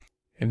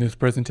In this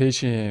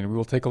presentation, we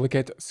will take a look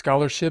at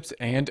scholarships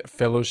and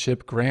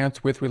fellowship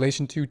grants with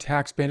relation to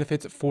tax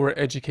benefits for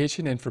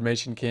education.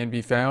 Information can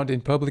be found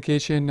in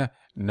publication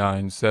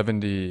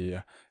 970.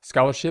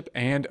 Scholarship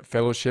and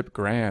fellowship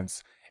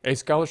grants. A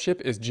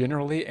scholarship is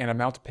generally an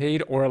amount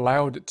paid or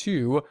allowed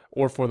to,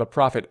 or for the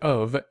profit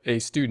of, a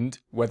student,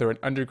 whether an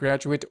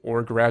undergraduate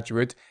or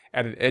graduate,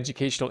 at an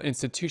educational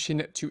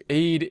institution to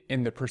aid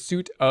in the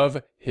pursuit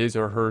of his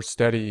or her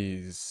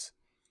studies.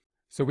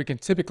 So we can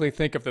typically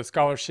think of the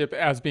scholarship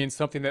as being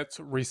something that's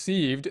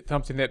received,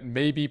 something that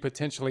may be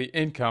potentially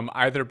income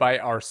either by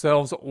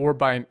ourselves or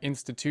by an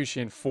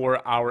institution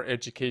for our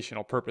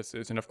educational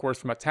purposes. And of course,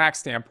 from a tax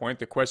standpoint,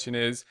 the question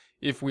is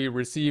if we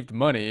received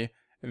money,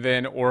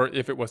 then, or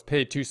if it was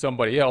paid to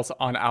somebody else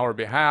on our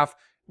behalf,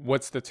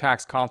 what's the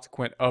tax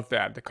consequent of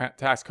that? The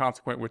tax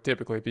consequent would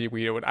typically be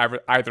we would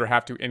either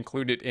have to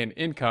include it in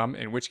income,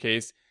 in which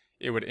case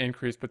it would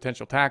increase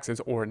potential taxes,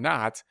 or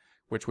not,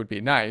 which would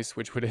be nice,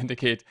 which would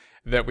indicate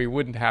that we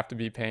wouldn't have to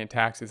be paying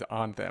taxes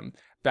on them.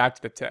 Back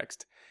to the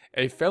text.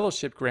 A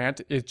fellowship grant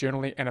is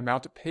generally an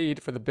amount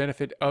paid for the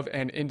benefit of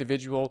an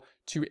individual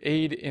to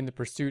aid in the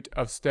pursuit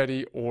of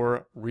study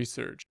or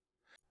research.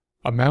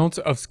 Amount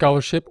of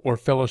scholarship or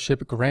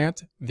fellowship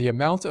grant. The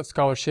amount of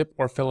scholarship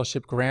or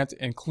fellowship grant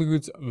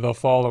includes the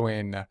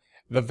following.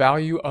 The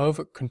value of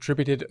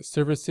contributed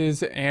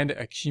services and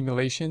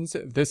accumulations.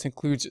 This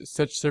includes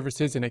such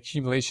services and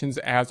accumulations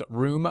as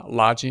room,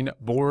 lodging,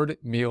 board,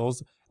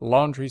 meals,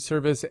 laundry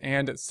service,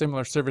 and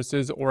similar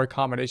services or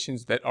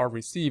accommodations that are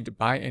received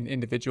by an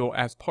individual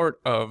as part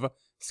of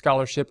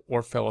scholarship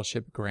or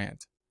fellowship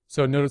grant.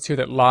 So notice here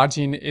that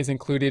lodging is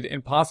included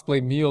and possibly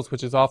meals,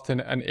 which is often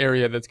an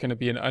area that's going to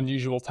be an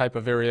unusual type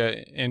of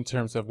area in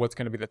terms of what's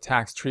going to be the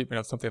tax treatment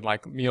of something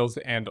like meals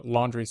and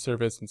laundry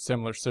service and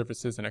similar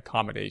services and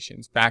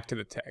accommodations. Back to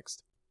the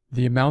text.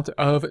 The amount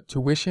of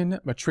tuition,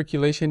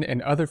 matriculation,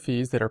 and other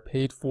fees that are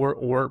paid for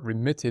or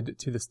remitted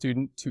to the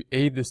student to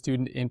aid the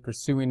student in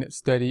pursuing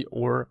study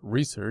or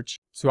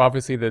research. So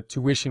obviously the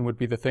tuition would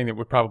be the thing that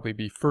would probably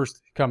be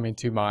first coming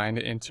to mind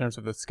in terms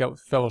of the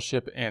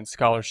fellowship and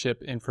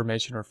scholarship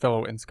information or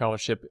fellow and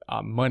scholarship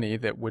money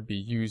that would be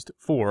used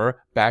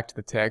for. Back to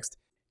the text.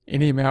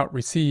 Any amount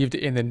received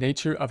in the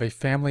nature of a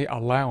family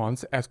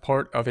allowance as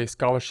part of a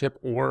scholarship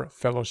or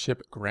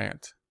fellowship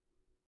grant.